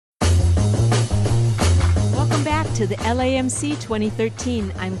to the LAMC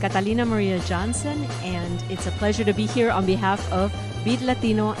 2013. I'm Catalina Maria Johnson, and it's a pleasure to be here on behalf of Beat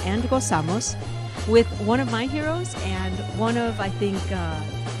Latino and Gozamos with one of my heroes and one of, I think,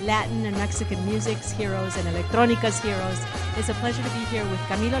 Latin and Mexican music's heroes and electronica's heroes. It's a pleasure to be here with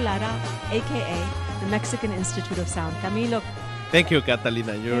Camilo Lara, a.k.a. the Mexican Institute of Sound. Camilo. Thank you,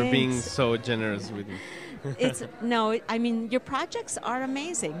 Catalina. You're Thanks. being so generous with me. Your projects are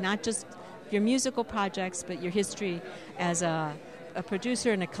amazing, not just your musical projects, but your history as a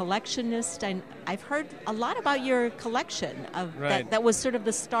producer and a collectionist. And I've heard a lot about your collection of Right. that was sort of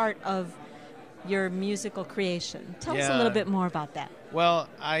the start of your musical creation. Tell us a little bit more about that. Well,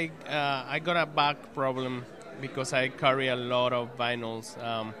 I got a back problem because I carry a lot of vinyls.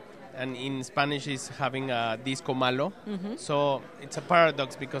 And in Spanish is having a disco malo. Mm-hmm. So it's a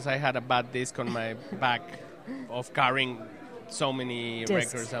paradox because I had a bad disc on my back of carrying so many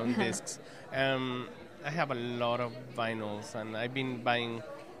Discs. records on discs. I have a lot of vinyls, and I've been buying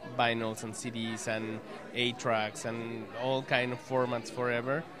vinyls and CDs and 8-tracks and all kind of formats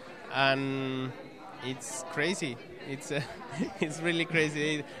forever. And it's crazy. It's it's really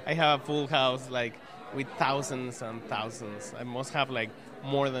crazy. I have a full house like with thousands and thousands. I must have like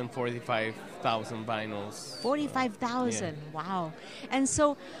more than 45,000 vinyls. 45,000. Yeah. Wow. And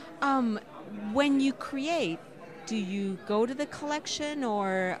so when you create, do you go to the collection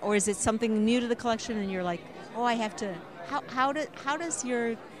or is it something new to the collection and you're like, oh, I have to... How does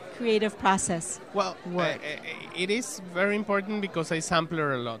your creative process work? It is very important because I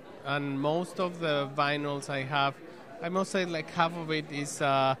sampler a lot. And most of the vinyls I have, I must say like half of it is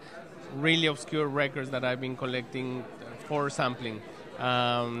really obscure records that I've been collecting for sampling.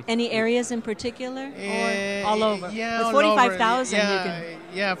 Any areas in particular, or all over? Yeah, with all 45,000, over.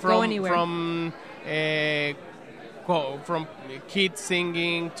 you can go anywhere. From kids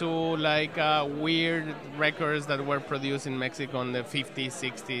singing to like weird records that were produced in Mexico in the 50s,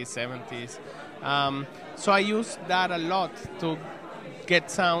 60s, 70s. So I use that a lot to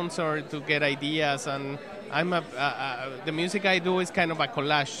get sounds or to get ideas, and the music I do is kind of a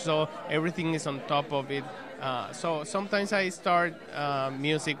collage, so everything is on top of it. So sometimes I start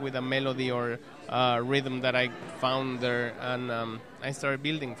music with a melody or rhythm that I found there, and I start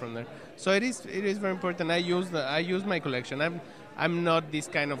building from there. So it is very important. I use my collection. I'm not this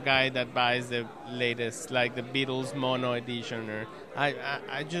kind of guy that buys the latest, like the Beatles mono edition, or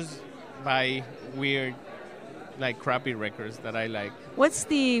I just buy weird, like crappy records that I like. What's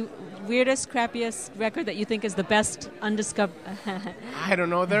the weirdest, crappiest record that you think is the best undiscovered? I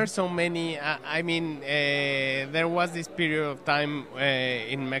don't know. There are so many. There was this period of time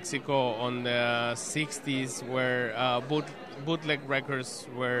in Mexico on the 60s where bootleg records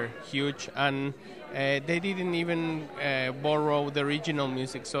were huge, and they didn't even borrow the original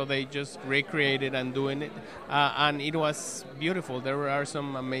music, so they just recreated and doing it, and it was beautiful. There are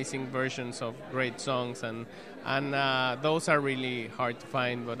some amazing versions of great songs, and those are really hard to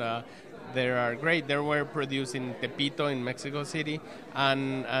find, but they are great. They were produced in Tepito in Mexico City,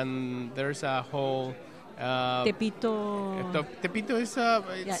 and there's a whole Tepito. Tepito is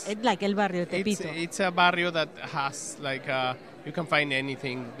It's like El Barrio Tepito. It's a barrio that has like you can find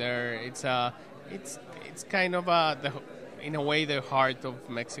anything there. It's kind of in a way the heart of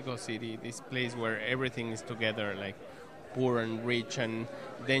Mexico City. This place where everything is together, like poor and rich and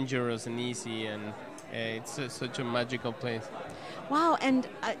dangerous and easy, and it's such a magical place. Wow, and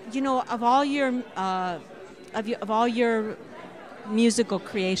of all your musical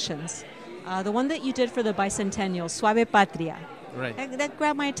creations, the one that you did for the bicentennial, Suave Patria, Right. that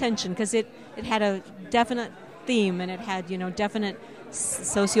grabbed my attention because it had a definite theme and it had definite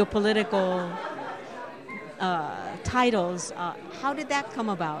socio-political titles. How did that come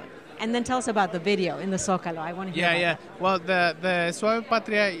about? And then tell us about the video in the Zócalo. I want to hear about that. Well, the Suave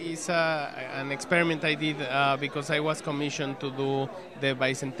Patria is an experiment I did because I was commissioned to do the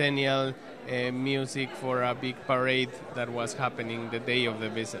bicentennial music for a big parade that was happening the day of the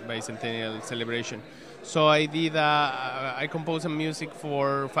bicentennial celebration. So I composed some music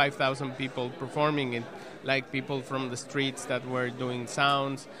for 5,000 people performing it, like people from the streets that were doing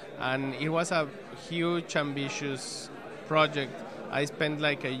sounds, and it was a huge, ambitious project. I spent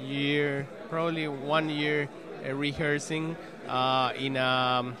like a year, probably 1 year, rehearsing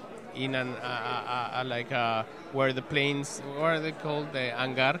where the planes, what are they called? The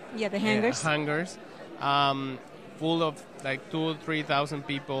hangar. Yeah, the hangars. Hangars, full of like 2,000 to 3,000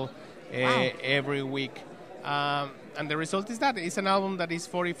 people every week. And the result is that it's an album that is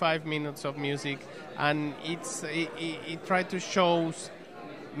 45 minutes of music, and it tried to show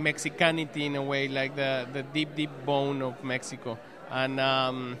Mexicanity in a way, like the deep bone of Mexico. And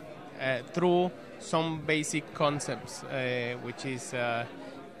through some basic concepts, which is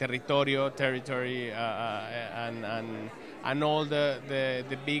territory, and all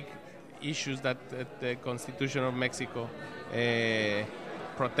the big issues that the Constitution of Mexico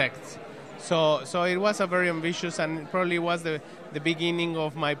protects. So it was a very ambitious, and it probably was the beginning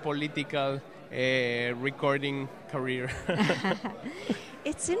of my political recording career.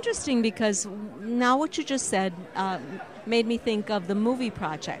 It's interesting because now what you just said made me think of the movie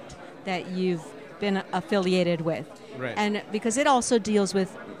project that you've been affiliated with. Right. And because it also deals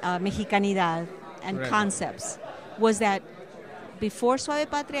with Mexicanidad and right. concepts. Was that before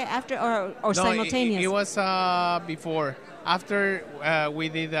Suave Patria, after, or no, simultaneous? It was before. After we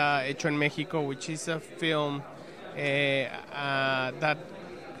did Hecho en Mexico, which is a film that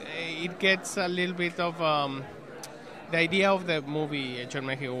it gets a little bit of... the idea of the movie Hecho en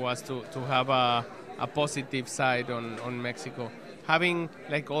Mexico was to have a positive side on Mexico. Having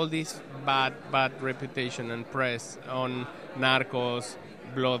like all this bad reputation and press on narcos,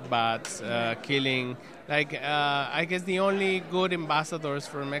 bloodbaths, killing. Like I guess the only good ambassadors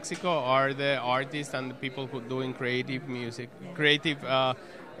for Mexico are the artists and the people who doing creative music, creative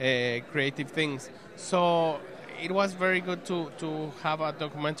things. So it was very good to have a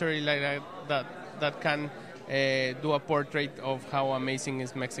documentary like that can do a portrait of how amazing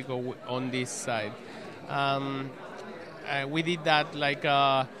is Mexico on this side. We did that like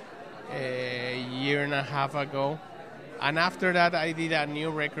a year and a half ago. And after that, I did a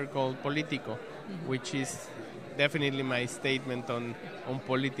new record called Politico, which is definitely my statement on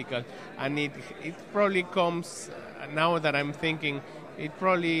political. And it probably comes, now that I'm thinking, it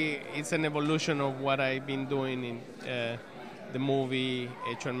probably is an evolution of what I've been doing in the movie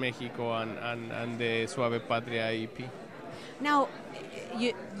Hecho en Mexico and the Suave Patria EP. Now,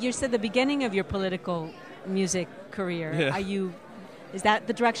 you said the beginning of your political music career. Yeah. Is that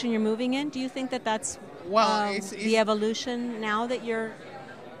the direction you're moving in? Do you think that that's it's the evolution now that you're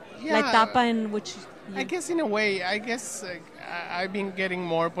like etapa in which? I guess in a way, I've been getting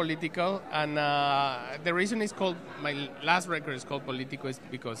more political, and the reason it's called, my last record is called Politico is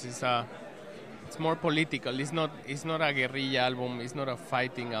because it's more political. It's not a guerrilla album. It's not a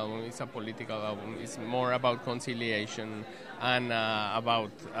fighting album. It's a political album. It's more about conciliation and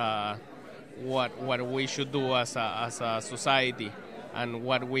about what we should do as a society and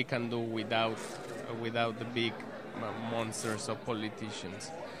what we can do without the big monsters of politicians.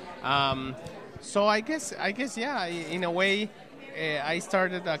 So I guess yeah. In a way, I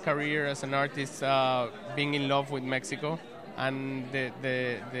started a career as an artist, being in love with Mexico. And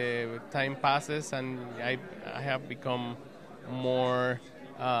the time passes, and I have become more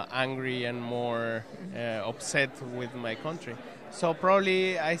angry and more upset with my country. So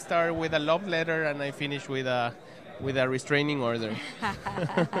probably I start with a love letter and I finish with a restraining order.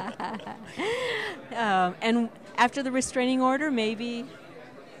 And after the restraining order, maybe?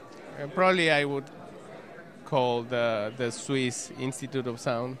 Probably I would call the Swiss Institute of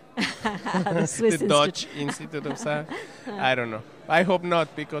Sound. the Dutch Institute of Sound. I don't know. I hope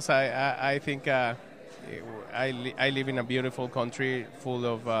not, because I think I live in a beautiful country full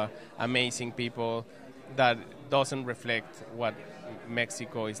of amazing people that doesn't reflect what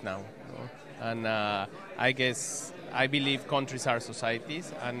Mexico is now. You know? And I believe countries are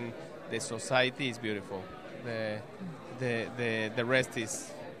societies, and the society is beautiful. The rest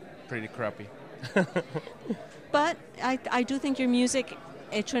is pretty crappy. But I do think your music,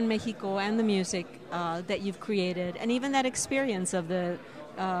 Hecho en Mexico, and the music that you've created, and even that experience of the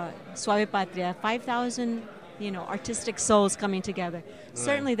Suave Patria, 5,000, artistic souls coming together. Right.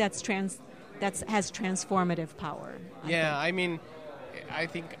 Certainly, that has transformative power. I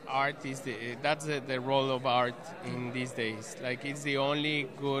think art is that's the role of art in these days. Like, it's the only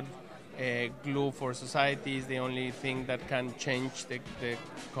good glue for society, is the only thing that can change the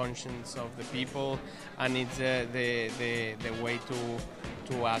conscience of the people, and it's the way to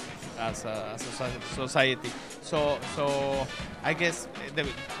act as a society. So I guess the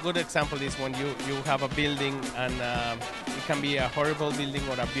good example is when you have a building, and it can be a horrible building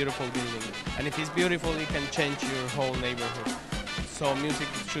or a beautiful building, and if it's beautiful, it can change your whole neighborhood. So music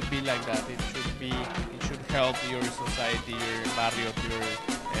should be like that. It should help your society, your barrio,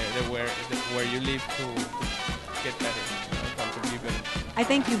 where you live to get better, to be better. I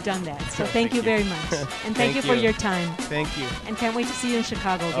think you've done that. So thank you very much, and thank you for your time. Thank you. And can't wait to see you in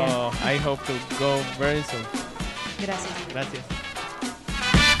Chicago again. I hope to go very soon. Gracias. Gracias.